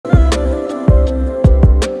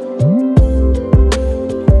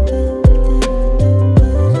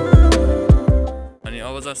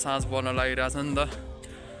चाहिँ साँझ पर्न लागिरहेछ नि त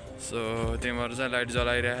सो त्यही भएर चाहिँ लाइट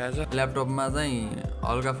जलाइरहेको छ ल्यापटपमा चाहिँ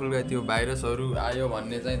हल्का फुल्का त्यो भाइरसहरू आयो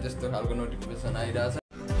भन्ने चाहिँ त्यस्तो खालको नोटिफिकेसन आइरहेछ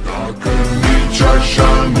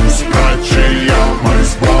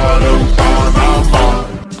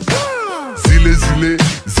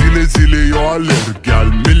Zile eu alerg al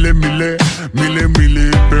mile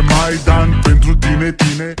pe Maidan pentru tine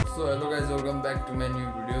So hello guys, welcome back to my new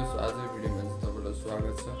videos. आजको भिडियोमा चाहिँ तपाईलाई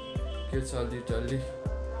स्वागत छ के छ अलि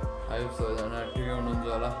I hope सबैजना ठिकै हुनुहुन्छ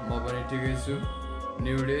होला म पनि ठिकै छु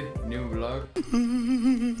new day new vlog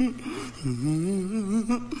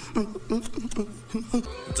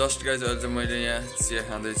just guys अहिले चाहिँ मैले यहाँ चिया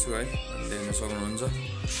खाँदै छु है देख्न सक्नुहुन्छ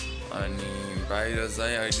अनि बाहिर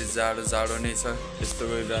चाहिँ अहिले जाडो नै छ यस्तो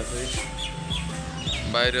भइरहेछ है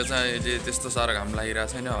बाहिर चाहिँ अहिले त्यस्तो साह्रो घाम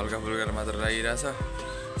लागिरहेको छैन हल्का फुल्का मात्र लागिरहेछ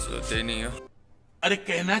सो त्यही नै हो अरे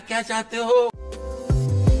कहना क्या चाहते हो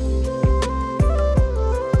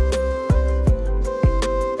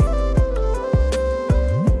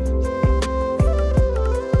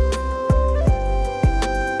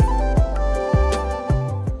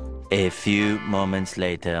A few moments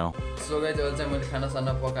later. So guys, अहिले चाहिँ मैले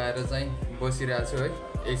खाना पकाएर चाहिँ बसिरहेको छु है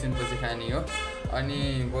एकछिनपछि खाने हो अनि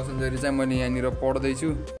बसन्जरी चाहिँ मैले यहाँनिर पढ्दैछु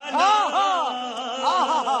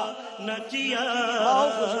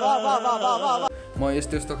म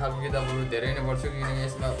यस्तो खालको किताबहरू धेरै नै पढ्छु किनकि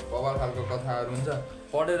यसमा बवाल खालको कथाहरू हुन्छ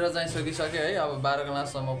पढेर चाहिँ सकिसक्यो है अब 12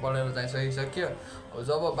 क्लाससम्म पढेर चाहिँ सकिसक्यो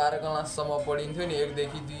जब 12 क्लाससम्म पढिन्थ्यो नि 1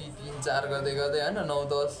 देखि 2 3 4 गर्दै हैन 9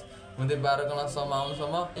 10 हुँदै 12 क्लाससम्म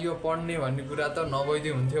आउनसम्म यो पढ्ने भन्ने कुरा त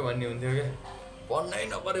नभइदियो हुन्थ्यो भन्ने हुन्थ्यो के पढ्नै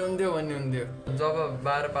नपरे हुन्थ्यो भन्ने हुन्थ्यो जब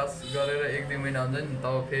 12 पास गरेर 1-2 महिना हुन्छ नि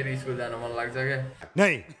तब फेरि स्कुल जान मन लाग्छ के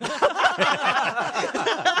नै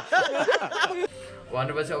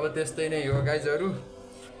भनेपछि अब त्यस्तै नै हो गाइजहरु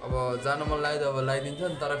अब जान मन लाग्यो अब लाइदिन्छ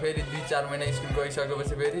नि तर फेरि 2-4 महिना स्कुल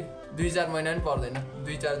गइसकेपछि फेरि 2-4 महिना पनि पर्दैन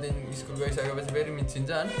 2-4 दिन स्कुल गइसकेपछि फेरि मिच्चिन्छ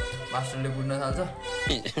हैन मास्टरले बुझ्न थाल्छ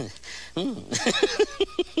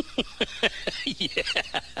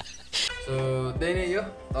सो त्यही नै हो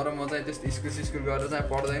तर म चाहिँ त्यस्तो स्कुल गरेर चाहिँ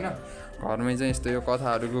पढ्दैन घरमै चाहिँ यस्तो यो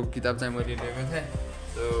कथाहरूको किताब चाहिँ मैले लिएको थिएँ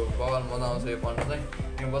सो बवाल मजा आउँछ यो पढ्न चाहिँ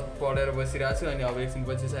यो पढेर बसिरहेको छु अनि अब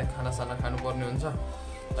एकछिनपछि चाहिँ खाना खानुपर्ने हुन्छ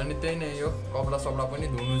अनि त्यही नै हो कपडा सपडा पनि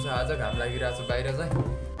धुनु छ आज घाम लागिरहेछ बाहिर चाहिँ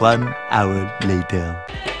 1 hour later.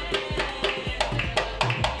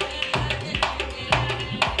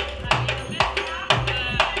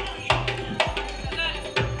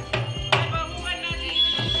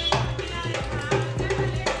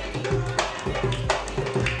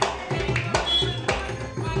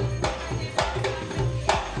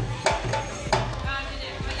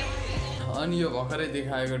 अनि यो भर्खरै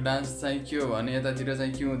देखाएको डान्स चाहिँ के हो भने यतातिर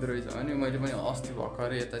चाहिँ के हुँदो रहेछ भने मैले पनि अस्ति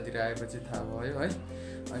भर्खरै यतातिर आएपछि थाहा भयो है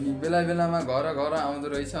अनि बेलामा घर आउँदो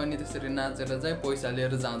रहेछ अनि त्यसरी नाचेर चाहिँ पैसा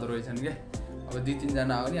लिएर जाँदो रहेछन् क्या अब 2-3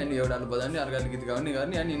 जना आउने अनि एउटाले बजाउने अर्काले गीत गाउने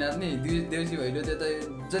गर्ने अनि नाच्ने देउसी भैलो त्यता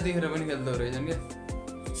जतिखेर पनि खेल्दो रहेछन् क्या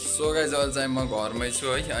सो गाइज अहिले चाहिँ म घरमै छु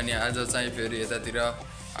है अनि आज चाहिँ फेरि यतातिर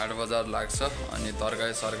 8 बजार लाग्छ अनि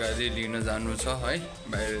तरकारी लिन जानु छ है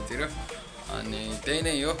बाहिरतिर अनि त्यही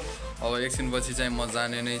नै हो अब एकछिनपछि चाहिँ म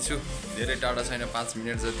जाने नै छु धेरै टाढा छैन 5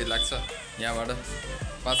 मिनेट जति लाग्छ यहाँबाट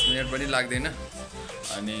 5 मिनेट पनि लाग्दैन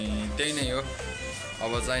अनि त्यही नै हो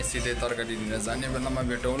अब चाहिँ सिधै तरकारी लिन जाने बेलामा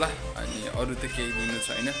भेटौँला अनि अरू त केही दिनु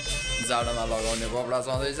छैन जाडोमा लगाउने कपडा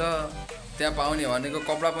छँदैछ त्यहाँ पाउने भनेको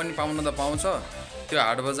कपडा पनि पाउन त पाउँछ त्यो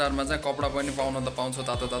हाट बजारमा चाहिँ कपडा पनि पाउन त पाउँछ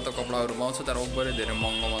तातो कपडाहरू पाउँछ तर ओभरै धेरै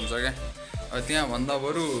महँगो भन्छ क्या त्यहाँ भन्दा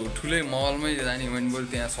बरु ठुलै मलमै जाने भने बरु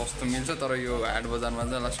त्यहाँ सस्तो मिल्छ तर यो हाट बजारमा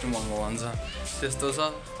चाहिँ लास्ट महँगो भन्छ त्यस्तो छ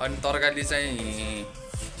अनि तरकारी चाहिँ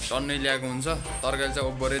टन्नै ल्याएको हुन्छ तरकारी चाहिँ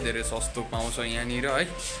ओभरै धेरै सस्तो पाउँछ यहाँनिर है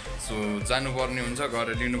सो जानुपर्ने हुन्छ घर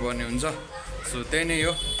लिनुपर्ने हुन्छ सो त्यही नै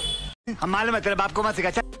हो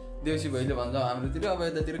देउसी भैलो भन्छ हाम्रोतिर अब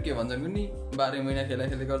यतातिर के भन्छन् नि 12 महिना खेला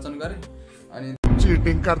गर्छन् गरे अनि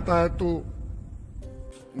चीटिंग करता है तू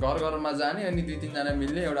घरमा जाने अनि 2-3 जना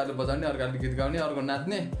मिल्ने एउटाले बजाउने अर्काले गीत गाउने अर्को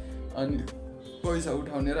नाच्ने अनि पैसा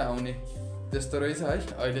उठाउने र आउने त्यस्तो रहेछ है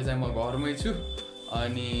अहिले चाहिँ म घरमै छु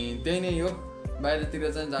अनि त्यही नै हो बाहिरतिर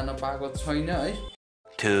चाहिँ जान पाएको छैन है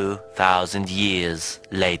 2000 years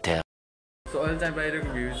later. सो अहिले चाहिँ बाहिरको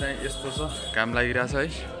भ्यू चाहिँ यस्तो छ घाम लागिरहेछ है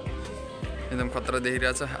एकदम खतरा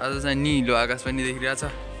देखिरहेछ आज चाहिँ निलो आकाश पनि देखिरहेछ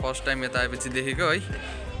फर्स्ट टाइम यता आएपछि देखेको है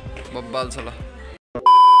बब्बाल छ ल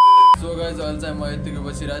सो गाइज अहिले चाहिँ म यतिको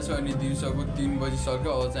बसिरहेको छु अनि दिउँसोको 3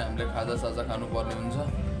 बजिसक्यो अब चाहिँ हामीले खाजा खानुपर्ने हुन्छ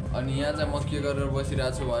अनि यहाँ चाहिँ म के गरेर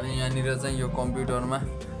बसिरहेको छु भने यहाँनिर चाहिँ यो कम्प्युटरमा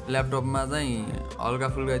ल्यापटपमा चाहिँ हल्का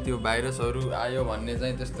फुल्का त्यो भाइरसहरू आयो भन्ने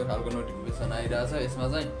चाहिँ त्यस्तो खालको नोटिफिकेसन आइरहेछ यसमा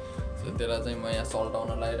चाहिँ सो त्यसलाई चाहिँ म यहाँ सल्टाउन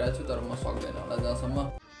लागिरहेको छु तर म सक्दैन होला जहाँसम्म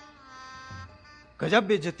गजब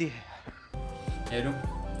बेइज्जती है। हेरौँ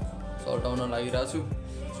सल्टाउन लागिरहेको छु।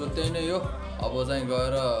 सो त्यही नै हो, अब चाहिँ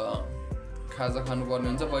गएर खाजा खानुपर्ने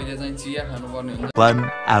हुन्छ, पहिले चाहिँ चिया खानुपर्ने हुन्छ। 1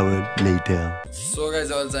 hour later. सो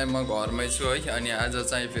गाइस अहिले चाहिँ म घरमै छु है, अनि आज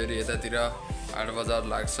चाहिँ फेरि यतातिर हाट बजार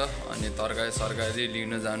लाग्छ, अनि तरकारी सरकारी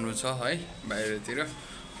लिन जानु छ है बाहिरतिर।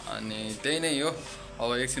 अनि त्यही नै हो, अब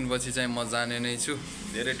एकछिनपछि चाहिँ म जाने नै छु।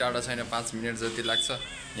 धेरै टाढा छैन, 5 मिनट जति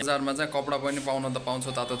लाग्छ। बजारमा चाहिँ कपडा पनि पाउन त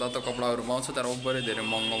पाउँछ, तातो तातो कपडाहरू पाउँछ, तर ओभरै धेरै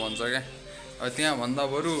महँगो भन्छ क्या। त्यहाँ भन्दा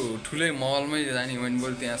बरु ठुलै मलमै जाने भने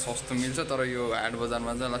बरु त्यहाँ सस्तो मिल्छ, तर यो हाट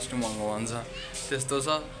बजारमा चाहिँ लास्ट महँगो भन्छ, त्यस्तो छ।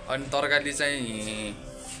 अनि तरकारी चाहिँ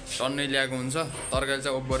टन्नै ल्याएको हुन्छ, तरकारी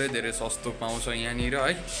चाहिँ ओभरै धेरै सस्तो पाउँछ यहाँनिर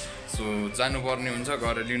है। सो जानुपर्ने हुन्छ,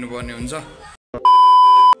 घर लिनुपर्ने हुन्छ।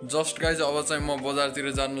 जस्ट गाइज अब चाहिँ म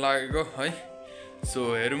बजारतिर जानु लागेको है।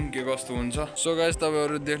 सो हेरौँ के कस्तो हुन्छ। सो गाइज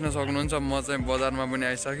तपाईँहरू देख्न सक्नुहुन्छ, म चाहिँ बजारमा पनि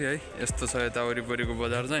आइसकेँ है। यस्तो छ यता वरिपरिको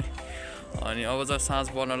बजार चाहिँ। अनि अब चाहिँ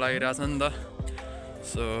साँझ पर्न लागिरहेछ नि त,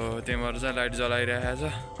 सो त्यही भएर चाहिँ लाइट जलाइरहेको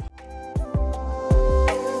छ।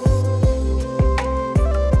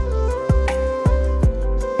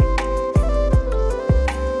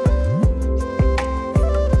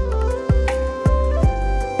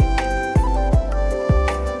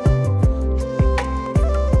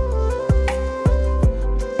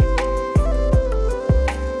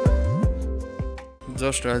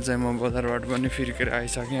 जस्ट अहिले चाहिँ म बजारबाट पनि फिर्केर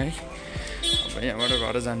आइसकेँ है। अब यहाँबाट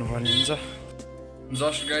घर जानुपर्ने हुन्छ।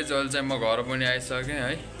 जस्ट गाइज अहिले चाहिँ म घर पनि आइसकेँ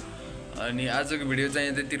है। अनि आजको भिडियो चाहिँ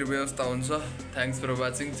यतैतिर व्यवस्था हुन्छ। Thanks for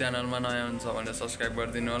watching. च्यानलमा नयाँ हुन्छ भने सब्सक्राइब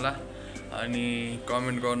गरिदिनु होला, अनि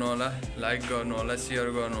कमेन्ट गर्नु होला, लाइक गर्नु होला, सेयर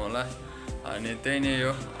गर्नु होला। अनि त्यही नै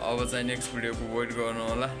हो, अब चाहिँ नेक्स्ट भिडियोको वेट गर्नु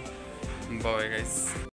होला। By guys.